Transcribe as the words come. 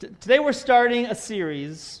Today we're starting a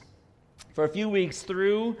series for a few weeks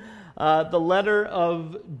through the letter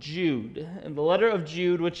of Jude. And the letter of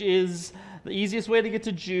Jude, which is the easiest way to get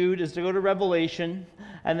to Jude, is to go to Revelation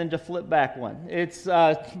and then to flip back one. It's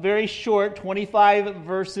very short, 25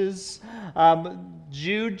 verses.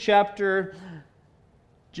 Jude.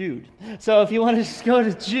 So if you want to just go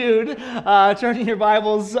to Jude, turn in your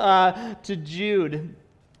Bibles to Jude.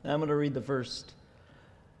 I'm going to read the first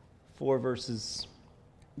 4 verses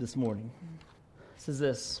this morning. It says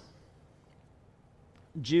this: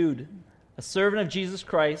 Jude, a servant of Jesus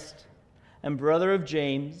Christ and brother of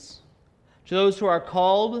James, to those who are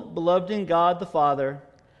called, beloved in God the Father,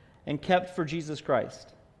 and kept for Jesus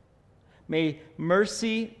Christ. May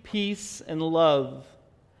mercy, peace, and love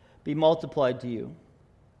be multiplied to you.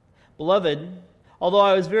 Beloved, although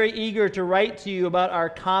I was very eager to write to you about our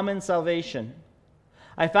common salvation,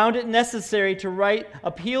 I found it necessary to write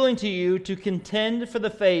appealing to you to contend for the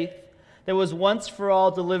faith that was once for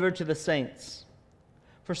all delivered to the saints.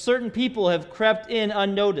 For certain people have crept in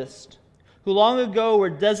unnoticed, who long ago were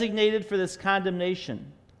designated for this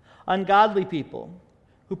condemnation, ungodly people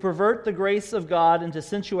who pervert the grace of God into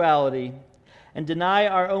sensuality and deny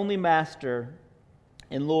our only Master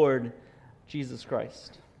and Lord, Jesus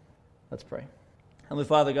Christ. Let's pray. Heavenly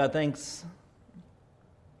Father, God, thanks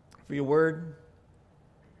for your word.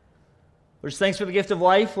 Lord, just thanks for the gift of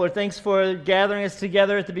life. Lord, thanks for gathering us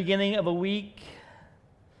together at the beginning of a week.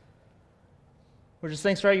 Lord, just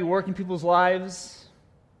thanks for how you work in people's lives.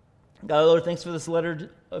 God, Lord, thanks for this letter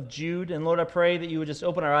of Jude. And Lord, I pray that you would just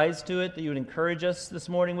open our eyes to it, that you would encourage us this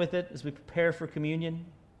morning with it as we prepare for communion.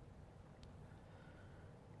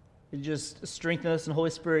 You just strengthen us in the Holy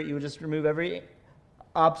Spirit. You would just remove every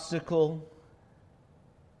obstacle.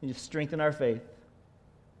 You just strengthen our faith.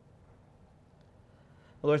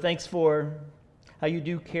 Lord, thanks for how you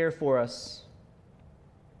do care for us.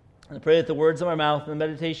 And I pray that the words of our mouth and the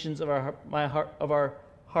meditations of our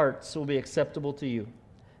hearts will be acceptable to you.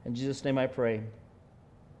 In Jesus' name I pray.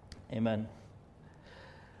 Amen.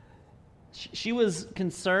 She was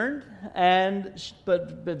concerned,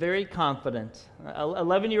 but very confident.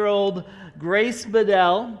 11-year-old Grace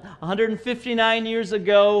Bedell, 159 years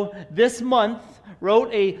ago this month,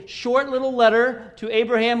 wrote a short little letter to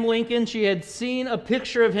Abraham Lincoln. She had seen a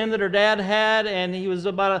picture of him that her dad had, and he was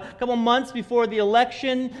about a couple months before the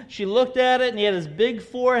election. She looked at it, and he had his big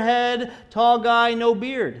forehead, tall guy, no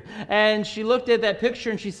beard. And she looked at that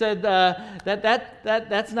picture, and she said,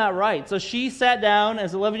 that's not right. So she sat down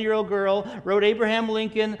as an 11-year-old girl, wrote Abraham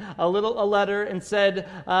Lincoln a letter, and said,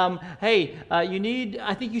 hey,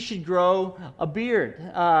 I think you should grow a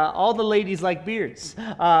beard. All the ladies like beards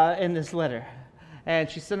in this letter. And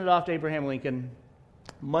she sent it off to Abraham Lincoln.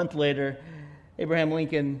 A month later, Abraham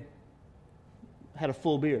Lincoln had a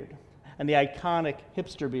full beard. And the iconic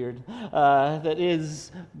hipster beard that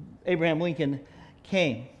is Abraham Lincoln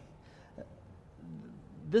came.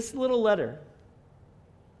 This little letter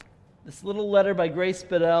by Grace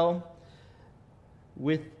Bedell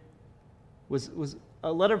was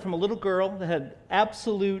a letter from a little girl that had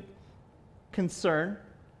absolute concern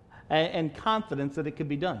and confidence that it could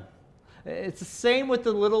be done. It's the same with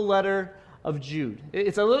the little letter of Jude.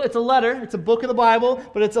 It's a letter. It's a book of the Bible,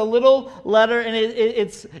 but it's a little letter, and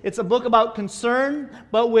it's a book about concern,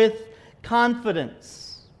 but with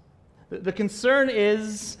confidence. The concern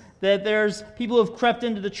is that there's people who have crept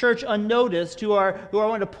into the church unnoticed who are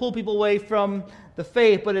wanting to pull people away from the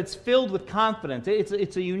faith, but it's filled with confidence.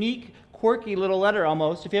 It's a unique, quirky little letter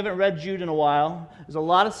almost. If you haven't read Jude in a while, there's a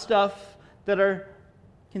lot of stuff that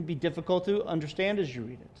can be difficult to understand as you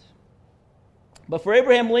read it. But for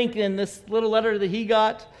Abraham Lincoln, this little letter that he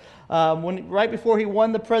got right before he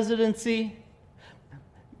won the presidency,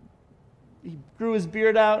 he grew his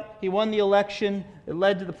beard out. He won the election. It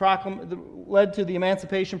led to the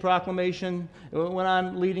Emancipation Proclamation. It went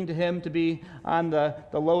on leading to him to be on the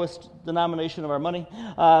lowest denomination of our money.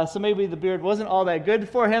 So maybe the beard wasn't all that good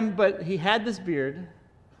for him, but he had this beard.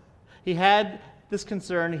 He had this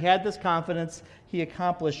concern. He had this confidence. He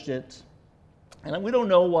accomplished it. And we don't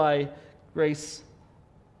know why Grace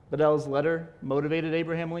Bedell's letter motivated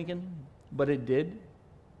Abraham Lincoln, but it did.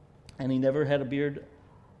 And he never had a beard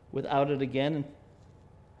without it again. And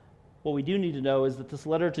what we do need to know is that this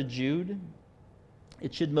letter to Jude,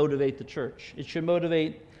 it should motivate the church. It should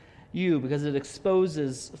motivate you because it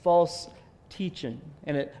exposes false teaching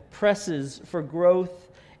and it presses for growth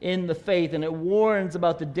in the faith and it warns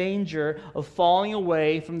about the danger of falling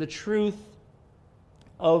away from the truth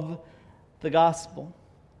of the gospel.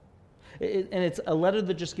 And it's a letter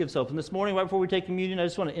that just gives hope. And this morning, right before we take communion, I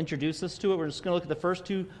just want to introduce us to it. We're just going to look at the first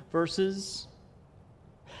 2 verses.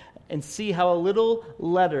 and see how a little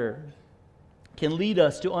letter can lead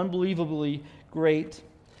us to unbelievably great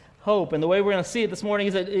hope. And the way we're going to see it this morning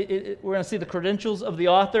is that we're going to see the credentials of the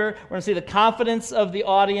author, we're going to see the confidence of the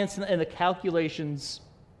audience, and the calculations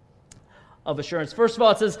of assurance. First of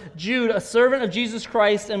all, it says, Jude, a servant of Jesus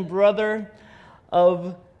Christ and brother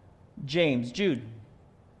of James. Jude.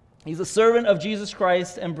 He's a servant of Jesus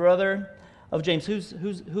Christ and brother of James.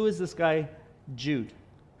 Who is this guy, Jude?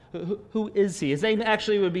 Who is he? His name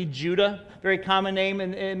actually would be Judah, very common name.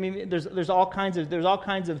 And I mean, there's all kinds of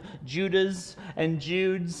Judahs and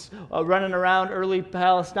Judes running around early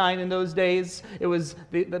Palestine in those days. It was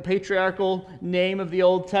the patriarchal name of the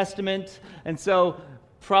Old Testament, and so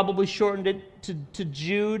probably shortened it to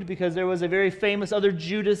Jude because there was a very famous other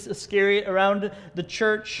Judas Iscariot around the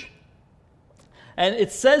church. And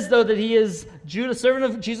it says, though, that he is Judah, servant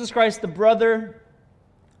of Jesus Christ, the brother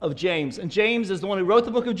of James. And James is the one who wrote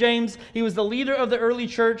the book of James. He was the leader of the early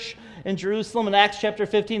church in Jerusalem in Acts chapter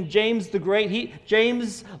 15. James the Great,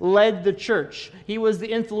 James led the church. He was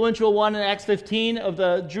the influential one in Acts 15 of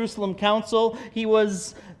the Jerusalem Council. He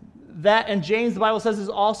was that, and James, the Bible says, is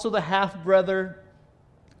also the half-brother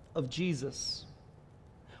of Jesus,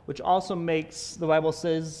 which also makes, the Bible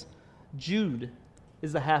says, Jude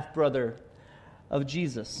is the half-brother of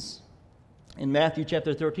Jesus. In Matthew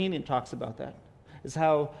chapter 13, it talks about that. Is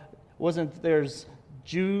how wasn't there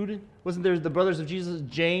the brothers of Jesus,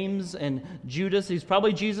 James and Judas? He's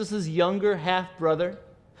probably Jesus' younger half-brother.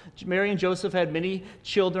 Mary and Joseph had many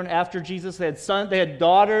children after Jesus. They had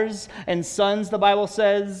daughters and sons, the Bible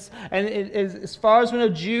says. And as far as we know,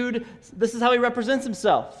 Jude, this is how he represents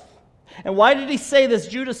himself. And why did he say this?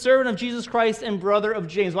 Jude, a servant of Jesus Christ and brother of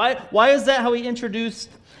James. Why is that how he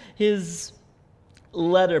introduced his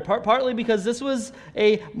letter? Partly because this was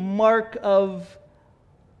a mark of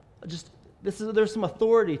there's some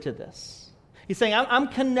authority to this. He's saying, I'm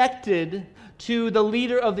connected to the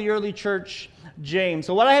leader of the early church, James.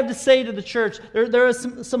 So what I have to say to the church, there is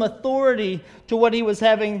some authority to what he was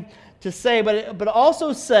having to say, but it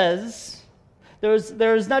also says there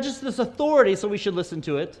is not just this authority, so we should listen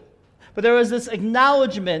to it, but there is this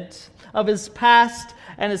acknowledgement of his past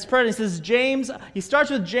and his present. He says, James, he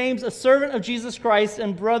starts with James, a servant of Jesus Christ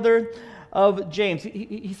and brother of James.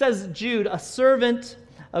 He says, Jude, a servant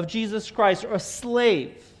of Jesus Christ, or a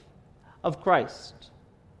slave of Christ.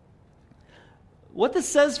 What this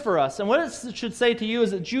says for us, and what it should say to you,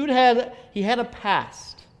 is that Jude had a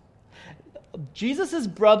past. Jesus'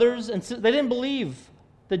 brothers, and they didn't believe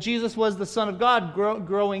that Jesus was the Son of God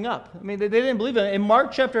growing up. I mean, they didn't believe it. In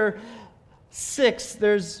Mark chapter 6,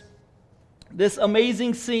 there's this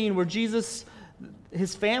amazing scene where Jesus,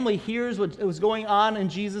 his family hears what was going on in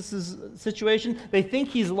Jesus' situation. They think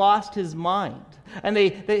he's lost his mind. And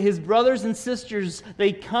his brothers and sisters,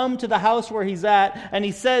 they come to the house where he's at, and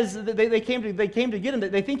he says they came to get him.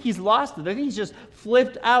 They think he's lost it. They think he's just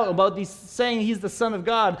flipped out about saying he's the Son of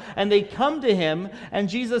God. And they come to him, and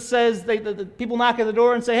Jesus says, the people knock at the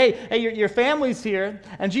door and say, hey, your family's here.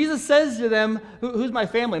 And Jesus says to them, who's my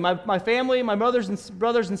family? My family, my brothers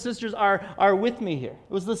and sisters are with me here.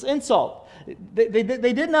 It was this insult. They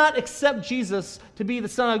did not accept Jesus to be the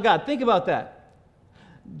Son of God. Think about that.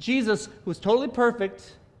 Jesus, who was totally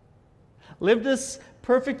perfect, lived this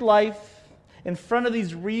perfect life in front of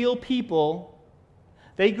these real people.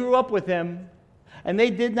 They grew up with him, and they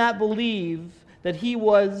did not believe that he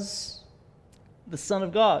was the Son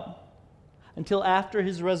of God until after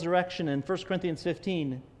his resurrection. In 1 Corinthians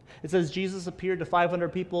 15, it says Jesus appeared to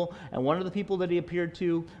 500 people, and one of the people that he appeared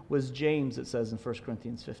to was James, it says in 1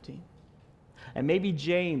 Corinthians 15. And maybe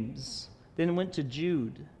James then went to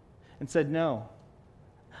Jude and said, no,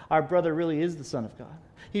 our brother really is the Son of God.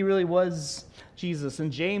 He really was Jesus.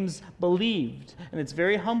 And James believed. And it's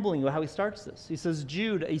very humbling how he starts this. He says,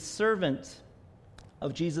 Jude, a servant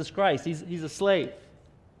of Jesus Christ. He's a slave.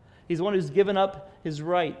 He's the one who's given up his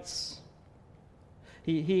rights.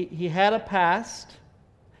 He had a past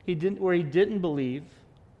where he didn't believe.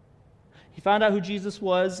 He found out who Jesus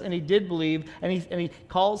was, and he did believe. And he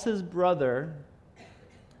calls his brother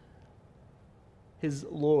his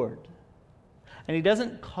Lord. And he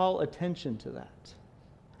doesn't call attention to that.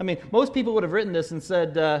 I mean, most people would have written this and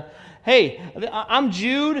said, hey, I'm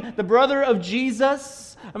Jude, the brother of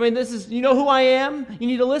Jesus. I mean, you know who I am? You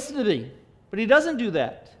need to listen to me. But he doesn't do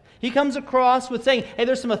that. He comes across with saying, hey,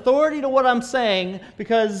 there's some authority to what I'm saying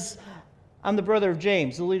because I'm the brother of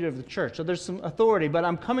James, the leader of the church. So there's some authority, but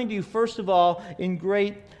I'm coming to you, first of all, in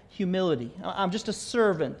great humility. I'm just a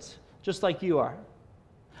servant, just like you are.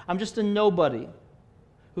 I'm just a nobody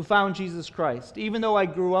who found Jesus Christ, even though I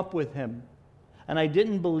grew up with him and I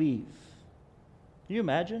didn't believe. Can you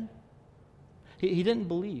imagine? He didn't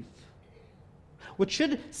believe. which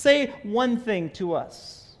should say one thing to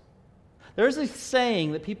us. There's a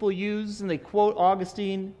saying that people use, and they quote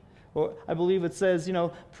Augustine, or I believe it says,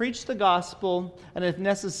 preach the gospel, and if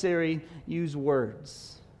necessary, use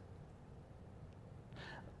words.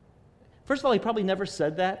 First of all, he probably never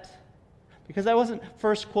said that, because that wasn't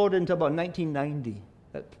first quoted until about 1990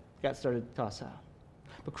 that got started to toss out.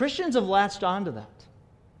 But Christians have latched onto that.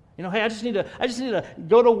 Hey, I just need to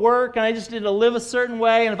go to work, and I just need to live a certain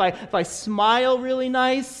way, and if I smile really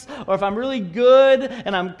nice, or if I'm really good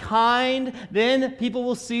and I'm kind, then people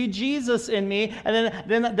will see Jesus in me, and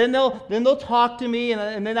then they'll talk to me,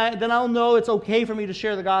 and then I'll know it's okay for me to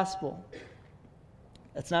share the gospel.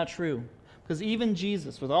 That's not true. Because even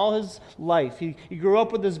Jesus, with all his life, he grew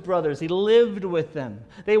up with his brothers. He lived with them.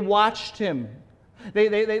 They watched him.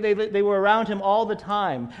 They were around him all the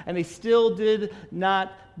time, and they still did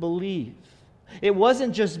not believe. It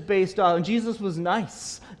wasn't just based on, Jesus was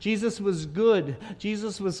nice, Jesus was good,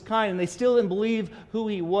 Jesus was kind, and they still didn't believe who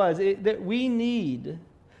he was. That we need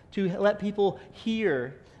to let people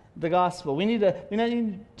hear the gospel. We need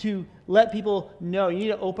to let people know. You need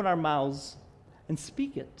to open our mouths and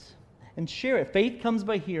speak it and share it. Faith comes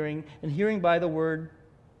by hearing, and hearing by the word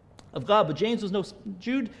of God. But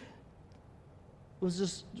Jude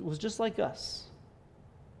was just like us.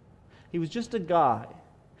 He was just a guy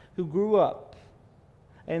who grew up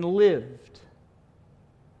and lived.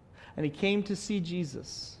 And he came to see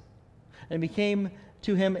Jesus. And became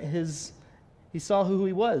to him he saw who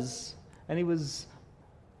he was. And he was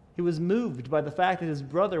moved by the fact that his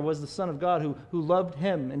brother was the Son of God who loved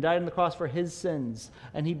him and died on the cross for his sins.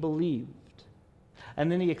 And he believed.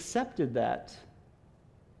 And then he accepted that.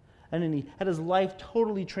 And then he had his life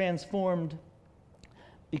totally transformed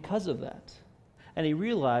because of that. And he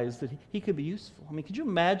realized that he could be useful. I mean, could you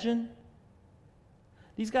imagine?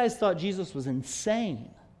 These guys thought Jesus was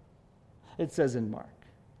insane, it says in Mark.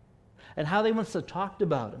 And how they must have talked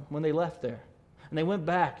about him when they left there. And they went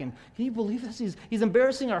back, and can you believe this? He's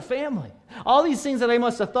embarrassing our family. All these things that they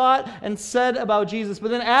must have thought and said about Jesus.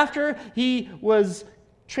 But then after he was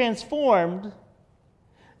transformed,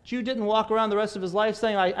 Jude didn't walk around the rest of his life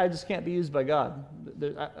saying, I just can't be used by God.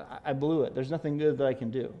 I blew it. There's nothing good that I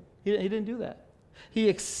can do. He didn't do that. He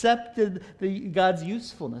accepted God's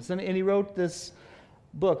usefulness, and he wrote this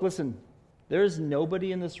book. Listen, there is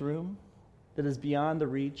nobody in this room that is beyond the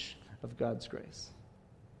reach of God's grace.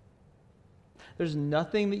 There's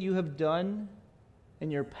nothing that you have done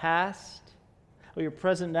in your past or your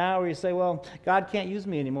present now where you say, well, God can't use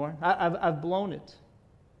me anymore. I've blown it.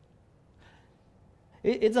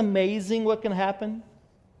 It's amazing what can happen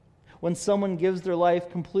when someone gives their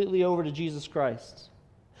life completely over to Jesus Christ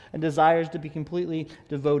and desires to be completely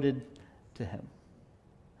devoted to him.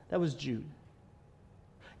 That was Jude.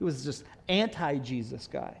 He was just anti-Jesus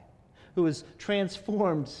guy who was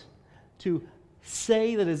transformed to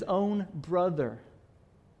say that his own brother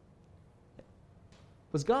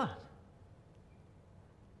was God.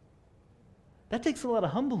 That takes a lot of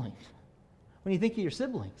humbling when you think of your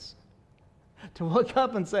siblings. To look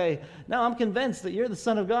up and say, now I'm convinced that you're the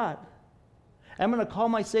Son of God. I'm going to call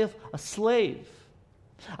myself a slave.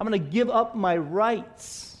 I'm going to give up my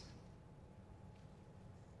rights.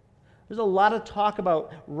 There's a lot of talk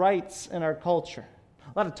about rights in our culture.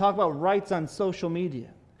 A lot of talk about rights on social media.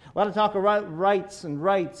 A lot of talk about rights and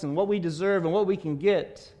what we deserve and what we can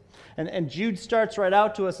get. And Jude starts right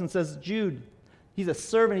out to us and says, Jude, he's a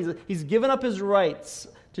servant. He's given up his rights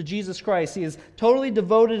to Jesus Christ. He has totally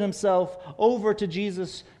devoted himself over to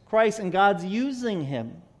Jesus Christ, and God's using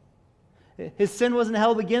him. His sin wasn't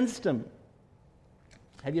held against him.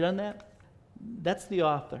 Have you done that? That's the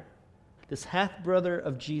author, this half-brother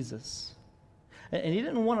of Jesus. And he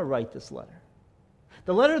didn't want to write this letter.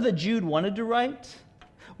 The letter that Jude wanted to write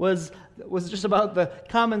was just about the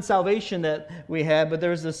common salvation that we had, but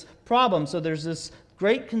there's this problem. So there's this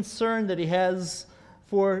great concern that he has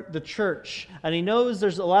for the church. And he knows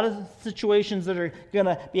there's a lot of situations that are going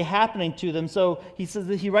to be happening to them. So he says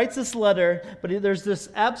that he writes this letter, but there's this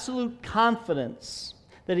absolute confidence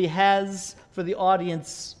that he has for the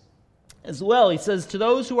audience as well. He says, to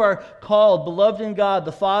those who are called, beloved in God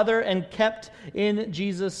the Father, and kept in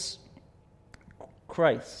Jesus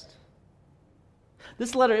Christ.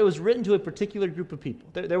 This letter, it was written to a particular group of people.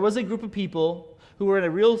 There was a group of people who were in a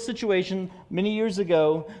real situation many years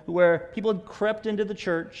ago where people had crept into the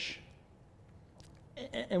church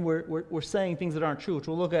and were saying things that aren't true, which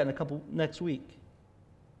we'll look at in a couple next week.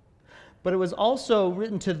 But it was also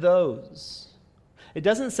written to those. It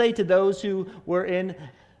doesn't say to those who were in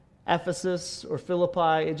Ephesus or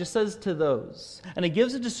Philippi. It just says to those. And it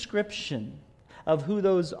gives a description of who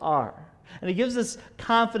those are. And it gives us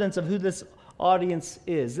confidence of who this audience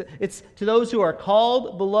is. It's to those who are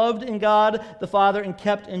called, beloved in God the Father, and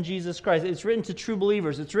kept in Jesus Christ. It's written to true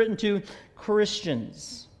believers. It's written to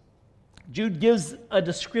Christians. Jude gives a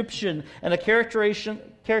description and a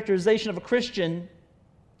characterization of a Christian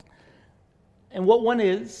and what one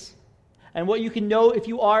is and what you can know if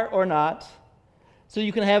you are or not, so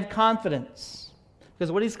you can have confidence. Because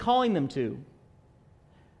what he's calling them to,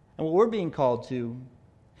 and what we're being called to,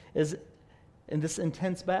 is in this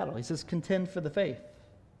intense battle. He says, contend for the faith.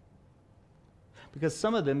 Because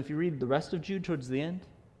some of them, if you read the rest of Jude towards the end,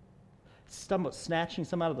 it's talking about snatching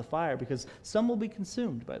some out of the fire, because some will be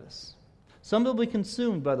consumed by this. Some will be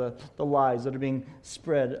consumed by the lies that are being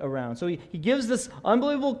spread around. So he gives this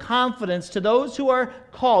unbelievable confidence to those who are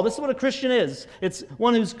called. This is what a Christian is. It's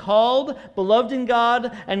one who's called, beloved in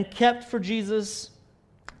God, and kept for Jesus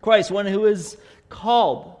Christ. One who is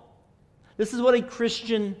called. This is what a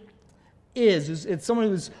Christian is. It's someone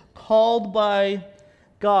who's called by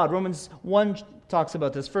God. Romans 1 talks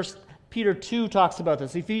about this. 1 Peter 2 talks about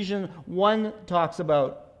this. Ephesians 1 talks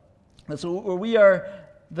about this. Where we are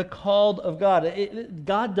the called of God.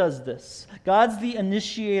 God does this. God's the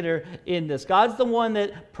initiator in this. God's the one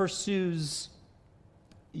that pursues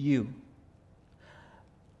you.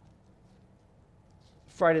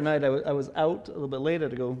 Friday night, I was out a little bit later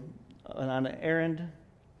to go on an errand.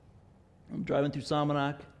 I'm driving through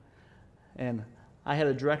Salmonac, and I had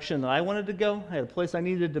a direction that I wanted to go. I had a place I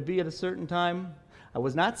needed to be at a certain time. I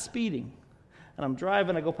was not speeding. And I'm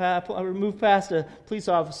driving, I move past a police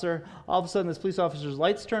officer. All of a sudden, this police officer's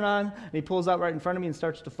lights turn on, and he pulls out right in front of me and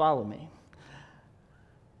starts to follow me.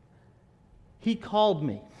 He called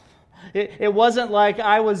me. It wasn't like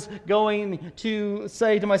I was going to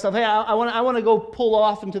say to myself, hey, I want to go pull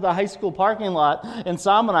off into the high school parking lot in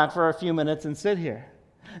Salmonac for a few minutes and sit here.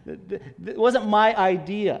 It wasn't my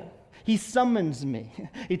idea. He summons me.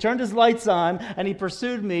 He turned his lights on, and he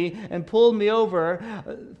pursued me and pulled me over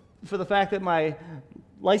for the fact that my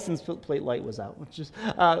license plate light was out, which is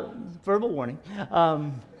verbal warning.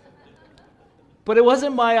 But it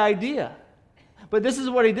wasn't my idea. But this is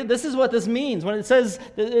what he did. This is what this means. When it says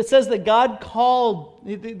that God called,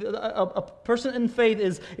 a person in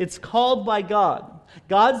faith it's called by God.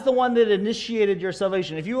 God's the one that initiated your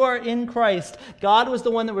salvation. If you are in Christ, God was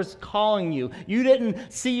the one that was calling you. You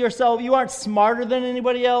didn't see yourself, you aren't smarter than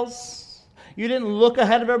anybody else. You didn't look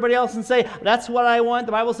ahead of everybody else and say, that's what I want.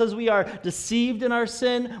 The Bible says we are deceived in our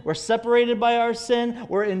sin. We're separated by our sin.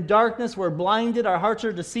 We're in darkness. We're blinded. Our hearts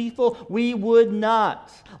are deceitful. We would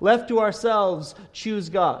not, left to ourselves, choose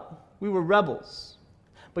God. We were rebels.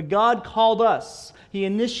 But God called us. He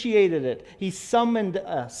initiated it. He summoned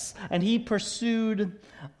us. And He pursued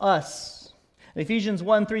us. And Ephesians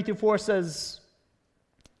 1:3-4 says,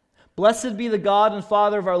 blessed be the God and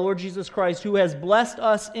Father of our Lord Jesus Christ, who has blessed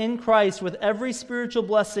us in Christ with every spiritual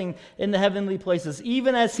blessing in the heavenly places,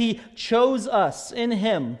 even as He chose us in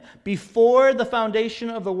Him before the foundation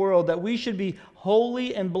of the world, that we should be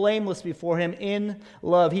holy and blameless before Him in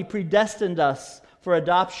love. He predestined us for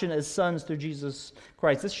adoption as sons through Jesus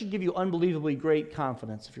Christ. This should give you unbelievably great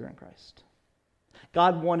confidence if you're in Christ.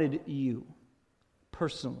 God wanted you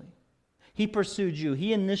personally. He pursued you.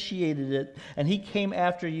 He initiated it, and He came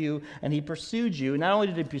after you, and He pursued you. Not only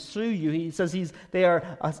did He pursue you, He says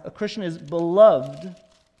a Christian is beloved,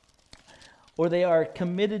 or they are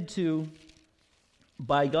committed to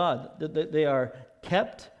by God. They are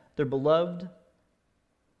kept, they're beloved,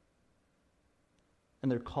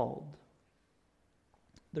 and they're called.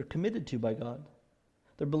 They're committed to by God.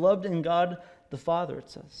 They're beloved in God the Father, it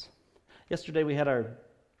says. Yesterday we had our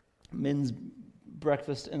men's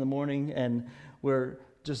breakfast in the morning, and we're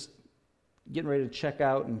just getting ready to check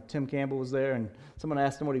out, and Tim Campbell was there, and someone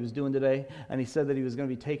asked him what he was doing today, and he said that he was going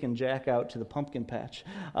to be taking Jack out to the pumpkin patch.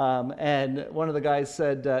 And one of the guys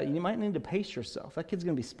said, you might need to pace yourself. That kid's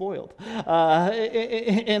going to be spoiled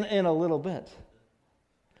in a little bit.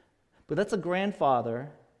 But that's a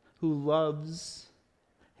grandfather who loves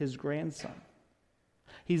his grandson.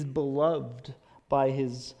 He's beloved by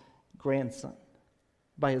his grandson,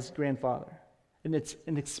 by his grandfather. And it's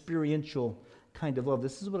an experiential kind of love.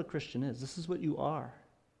 This is what a Christian is. This is what you are.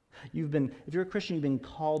 If you're a Christian, you've been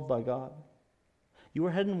called by God. You were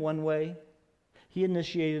heading one way. He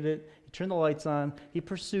initiated it. He turned the lights on. He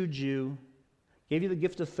pursued you, gave you the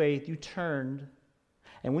gift of faith. You turned.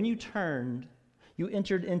 And when you turned, you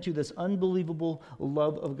entered into this unbelievable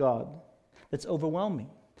love of God that's overwhelming.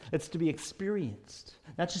 It's to be experienced,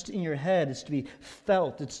 not just in your head. It's to be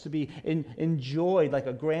felt. It's to be enjoyed like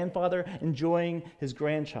a grandfather enjoying his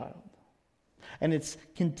grandchild. And it's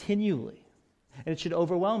continually. And it should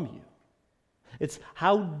overwhelm you. It's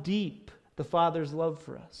how deep the Father's love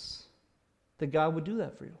for us. that God would do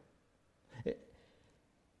that for you.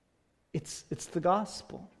 It's the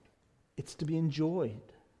gospel. It's to be enjoyed.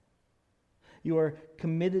 You are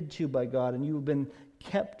committed to by God, and you have been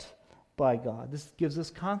kept by God. This gives us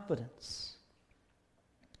confidence.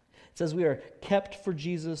 It says we are kept for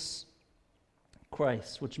Jesus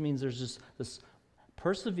Christ, which means there's just this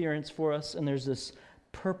perseverance for us, and there's this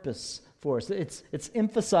purpose for us. It's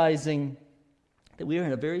emphasizing that we are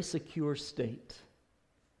in a very secure state,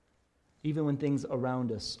 even when things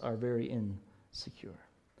around us are very insecure.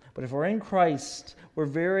 But if we're in Christ, we're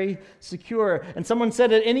very secure. And someone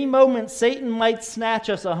said at any moment Satan might snatch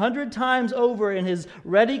us 100 times over in his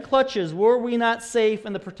ready clutches were we not safe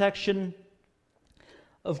in the protection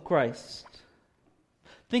of Christ.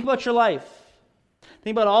 Think about your life.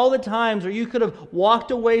 Think about all the times where you could have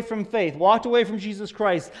walked away from faith, walked away from Jesus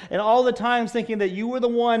Christ, and all the times thinking that you were the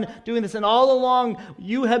one doing this. And all along,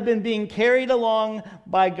 you have been being carried along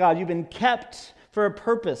by God. You've been kept for a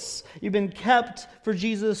purpose. You've been kept for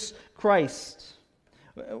Jesus Christ.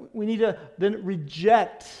 We need to then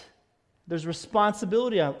reject. There's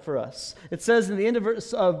responsibility out for us. It says in the end of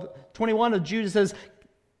verse of 21 of Jude, it says,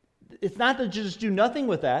 it's not that you just do nothing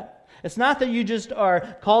with that. It's not that you just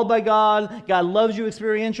are called by God, God loves you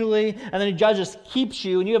experientially, and then God just keeps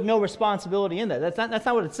you and you have no responsibility in that. That's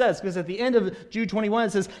not what it says, because at the end of Jude 21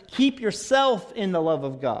 it says, keep yourself in the love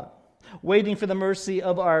of God, waiting for the mercy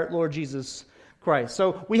of our Lord Jesus Christ.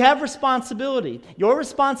 So we have responsibility. Your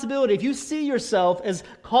responsibility, if you see yourself as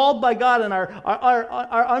called by God and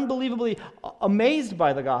are unbelievably amazed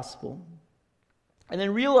by the gospel, and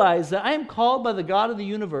then realize that I am called by the God of the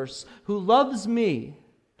universe who loves me,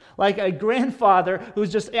 like a grandfather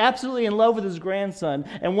who's just absolutely in love with his grandson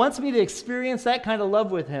and wants me to experience that kind of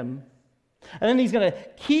love with him. And then he's going to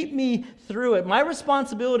keep me through it. My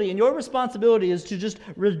responsibility and your responsibility is to just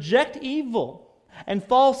reject evil and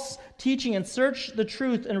false teaching and search the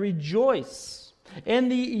truth and rejoice in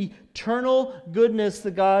the eternal goodness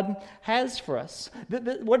that God has for us.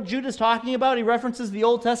 What Jude is talking about, he references the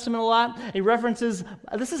Old Testament a lot. He references,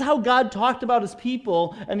 this is how God talked about his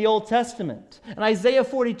people in the Old Testament. In Isaiah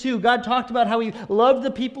 42, God talked about how he loved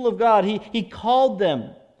the people of God. He called them.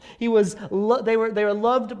 They were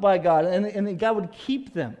loved by God, and God would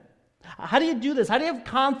keep them. How do you do this? How do you have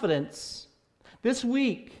confidence this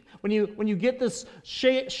week when you get this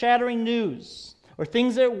shattering news, or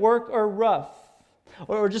things at work are rough,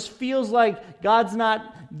 or just feels like God's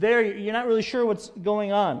not there, you're not really sure what's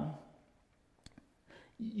going on?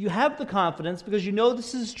 You have the confidence because you know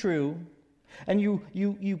this is true, and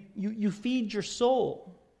you feed your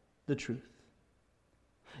soul the truth.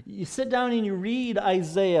 You sit down and you read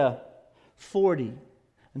Isaiah 40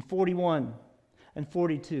 and 41 and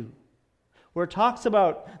 42, where it talks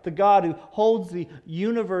about the God who holds the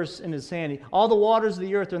universe in his hand. All the waters of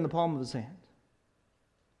the earth are in the palm of his hand.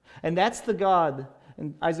 And that's the God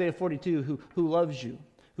in Isaiah 42 who loves you,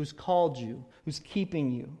 who's called you, who's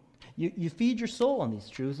keeping you. You feed your soul on these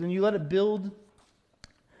truths, and you let it build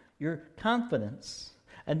your confidence.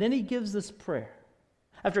 And then he gives this prayer.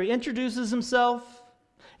 After he introduces himself,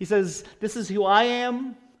 he says, this is who I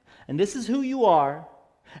am, and this is who you are,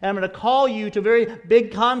 and I'm going to call you to a very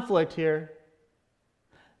big conflict here.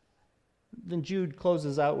 Then Jude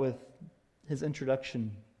closes out with his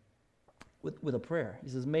introduction with a prayer. He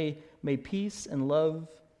says, may peace and love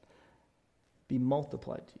be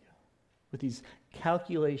multiplied to you, with these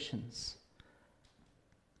calculations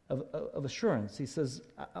of assurance. He says,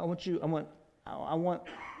 I want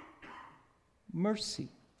mercy,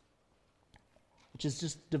 which is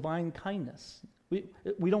just divine kindness.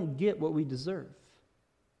 We don't get what we deserve.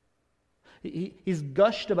 He's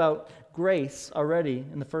gushed about grace already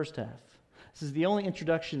in the first half. This is the only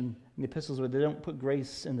introduction in the epistles where they don't put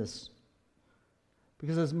grace in this,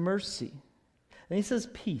 because there's mercy. And he says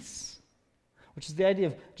peace, which is the idea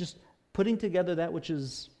of just putting together that which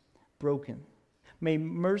is broken. May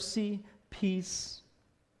mercy, peace,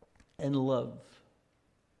 and love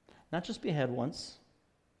not just be had once,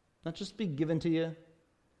 not just be given to you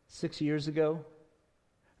 6 years ago,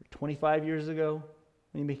 or 25 years ago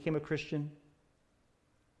when you became a Christian,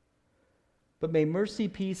 but may mercy,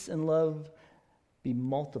 peace, and love be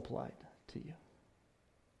multiplied to you.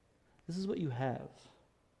 This is what you have.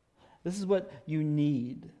 This is what you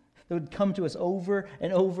need. That would come to us over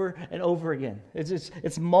and over and over again.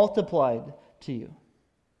 It's multiplied to you.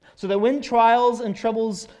 So that when trials and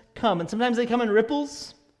troubles come, and sometimes they come in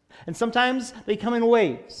ripples, and sometimes they come in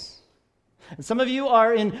waves. And some of you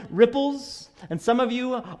are in ripples, and some of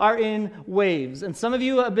you are in waves, and some of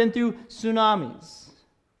you have been through tsunamis.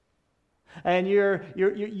 And you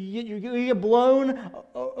get blown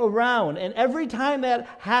around. And every time that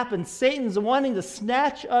happens, Satan's wanting to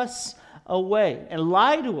snatch us away and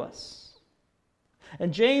lie to us.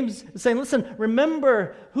 And James is saying, listen,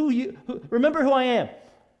 remember who I am.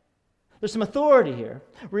 There's some authority here.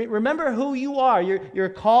 Remember who you are. You're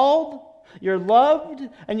called, you're loved,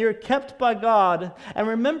 and you're kept by God. And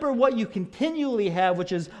remember what you continually have,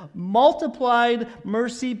 which is multiplied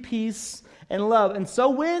mercy, peace, and love. And so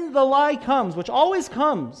when the lie comes, which always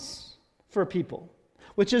comes for people,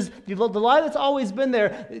 which is the lie that's always been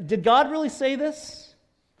there, did God really say this?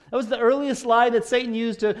 That was the earliest lie that Satan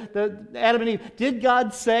used to Adam and Eve. Did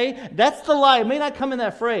God say? That's the lie. It may not come in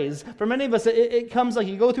that phrase. For many of us, it comes like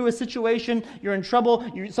you go through a situation, you're in trouble,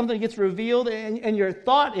 something gets revealed, and your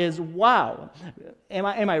thought is, wow, am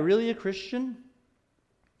I really a Christian?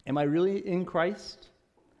 Am I really in Christ?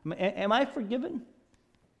 Am I forgiven?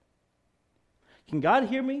 Can God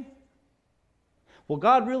hear me? Will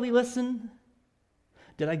God really listen?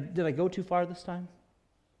 Did I go too far this time?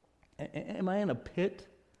 Am I in a pit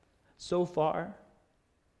so far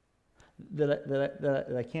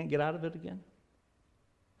that I can't get out of it again?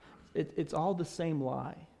 It's all the same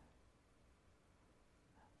lie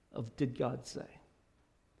of did God say?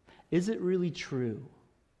 Is it really true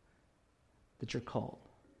that you're called?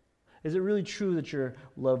 Is it really true that you're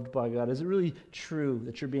loved by God? Is it really true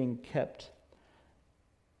that you're being kept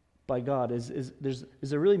by God? Is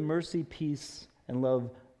there really mercy, peace, and love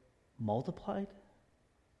multiplied?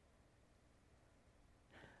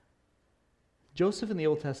 Joseph in the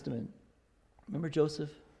Old Testament, remember Joseph?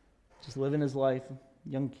 Just living his life,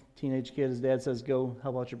 young teenage kid, his dad says, go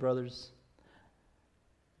help out your brothers.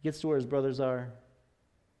 Gets to where his brothers are,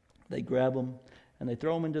 they grab him, and they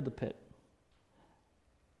throw him into the pit.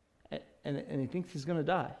 And he thinks he's going to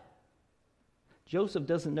die. Joseph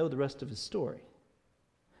doesn't know the rest of his story.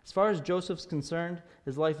 As far as Joseph's concerned,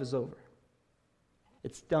 his life is over.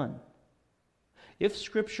 It's done. If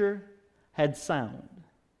Scripture had sound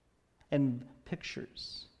and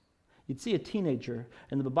pictures, you'd see a teenager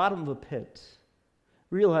in the bottom of a pit,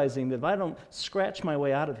 realizing that if I don't scratch my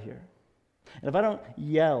way out of here, and if I don't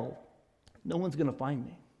yell, no one's going to find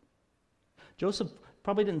me. Joseph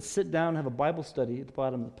probably didn't sit down and have a Bible study at the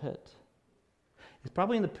bottom of the pit. He's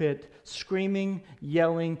probably in the pit, screaming,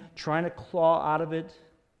 yelling, trying to claw out of it,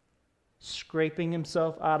 scraping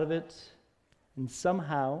himself out of it, and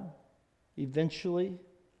somehow, eventually,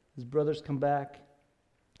 his brothers come back,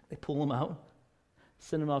 they pull him out,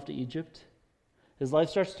 send him off to Egypt. His life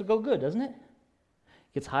starts to go good, doesn't it?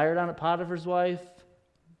 Gets hired on at Potiphar's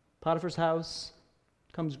house,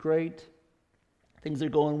 comes great, things are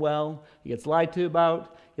going well, he gets lied to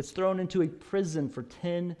about, gets thrown into a prison for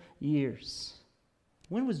 10 years.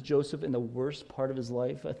 When was Joseph in the worst part of his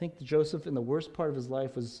life? I think Joseph in the worst part of his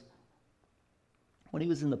life was when he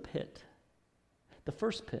was in the pit, the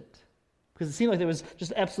first pit, because it seemed like there was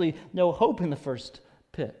just absolutely no hope in the first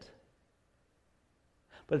pit.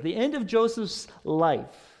 But at the end of Joseph's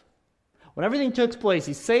life, when everything took place,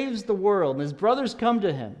 he saves the world, and his brothers come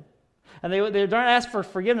to him, and they don't ask for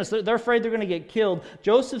forgiveness. They're afraid they're going to get killed.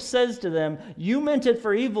 Joseph says to them, you meant it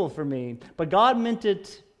for evil for me, but God meant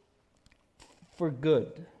it for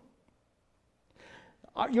good.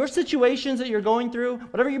 Your situations that you're going through,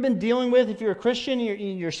 whatever you've been dealing with, if you're a Christian,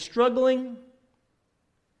 you're struggling.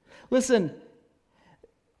 Listen,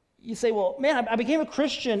 you say, well, man, I became a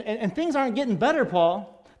Christian and things aren't getting better,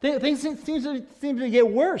 Paul. Things seem to get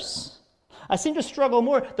worse. I seem to struggle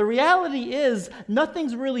more. The reality is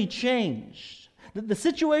nothing's really changed. The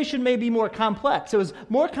situation may be more complex. It was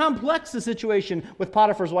more complex, the situation with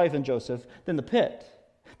Potiphar's wife and Joseph, than the pit.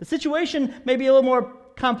 The situation may be a little more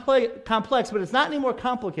complex, but it's not any more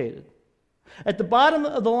complicated. At the bottom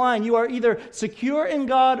of the line, you are either secure in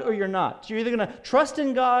God or you're not. You're either going to trust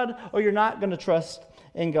in God or you're not going to trust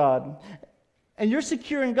in God. And you're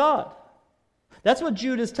secure in God. That's what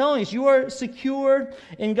Jude is telling us. You are secure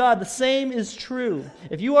in God. The same is true.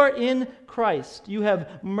 If you are in Christ, you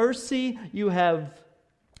have mercy, you have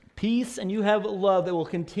peace, and you have love that will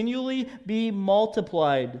continually be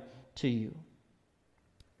multiplied to you.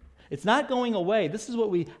 It's not going away. This is what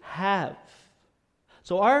we have.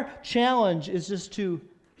 So our challenge is just to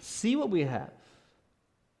see what we have,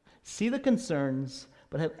 see the concerns,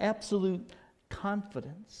 but have absolute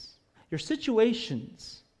confidence. Your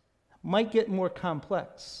situations might get more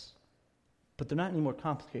complex, but they're not any more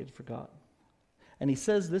complicated for God. And he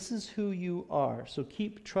says this is who you are, so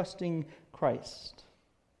keep trusting Christ.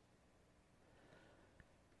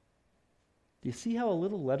 Do you see how a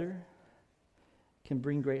little letter can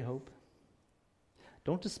bring great hope?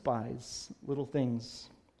 Don't despise little things.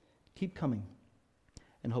 Keep coming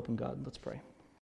and hope in God. Let's pray.